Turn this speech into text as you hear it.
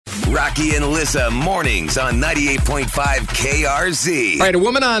Rocky and Lissa mornings on 98.5 KRZ. All right, a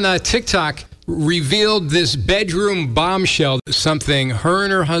woman on TikTok revealed this bedroom bombshell, something her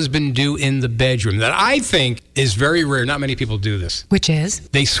and her husband do in the bedroom that I think is very rare. Not many people do this. Which is?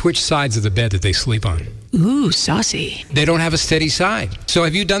 They switch sides of the bed that they sleep on. Ooh, saucy. They don't have a steady side. So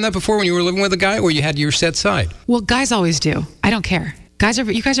have you done that before when you were living with a guy, or you had your set side? Well, guys always do. I don't care.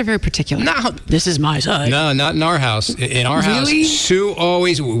 You guys are very particular. No, this is my side. No, not in our house. In our Really? house, Sue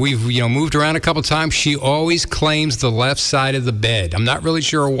always, we've moved around a couple times. She always claims the left side of the bed. I'm not really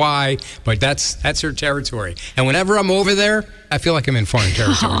sure why, but that's her territory. And whenever I'm over there, I feel like I'm in foreign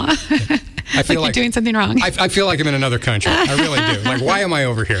territory. I feel like you're doing something wrong. I feel like I'm in another country. I really do. Like, why am I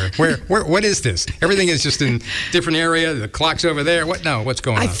over here? What is this? Everything is just in different area. The clock's over there. What's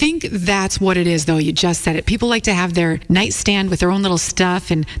going on? I think that's what it is, though. You just said it. People like to have their nightstand with their own little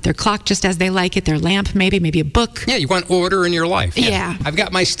stuff and their clock just as they like it, their lamp maybe a book. Yeah, you want order in your life. Yeah. I've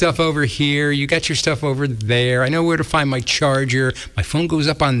got my stuff over here. You got your stuff over there. I know where to find my charger. My phone goes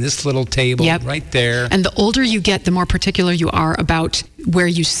up on this little table right there. And the older you get, the more particular you are about where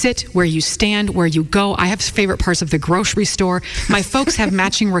you sit, where you stand, where you go. I have favorite parts of the grocery store. My folks have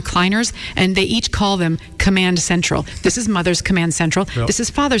matching recliners, and they each call them Command Central. This is Mother's Command Central. Yep. This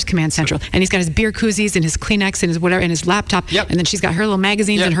is Father's Command Central. And he's got his beer koozies and his Kleenex and his whatever and his laptop. Yep. And then she's got her little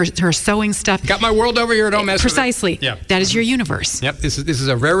magazines and her sewing stuff. Got my world over here. Don't mess Precisely. with it. Precisely. That is your universe. Yep. This is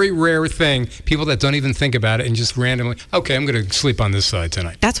a very rare thing. People that don't even think about it and just randomly, okay, I'm going to sleep on this side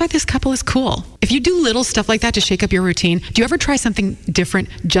tonight. That's why this couple is cool. If you do little stuff like that to shake up your routine, do you ever try something different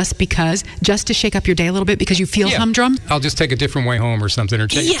just to shake up your day a little bit because you feel humdrum? I'll just take a different way home or something, or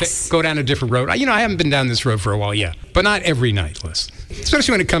go down a different road. I haven't been down this road for a while yet, but not every night, Liz.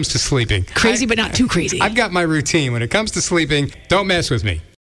 Especially when it comes to sleeping. Crazy, but not too crazy. I've got my routine. When it comes to sleeping, don't mess with me.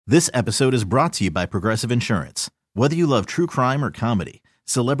 This episode is brought to you by Progressive Insurance. Whether you love true crime or comedy,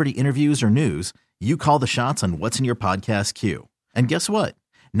 celebrity interviews or news, you call the shots on what's in your podcast queue. And guess what?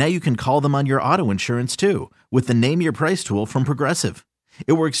 Now you can call them on your auto insurance too, with the Name Your Price tool from Progressive.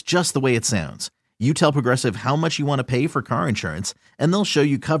 It works just the way it sounds. You tell Progressive how much you want to pay for car insurance, and they'll show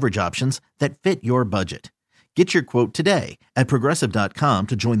you coverage options that fit your budget. Get your quote today at Progressive.com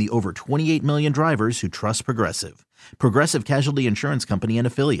to join the over 28 million drivers who trust Progressive. Progressive Casualty Insurance Company and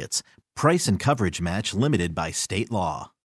Affiliates. Price and coverage match limited by state law.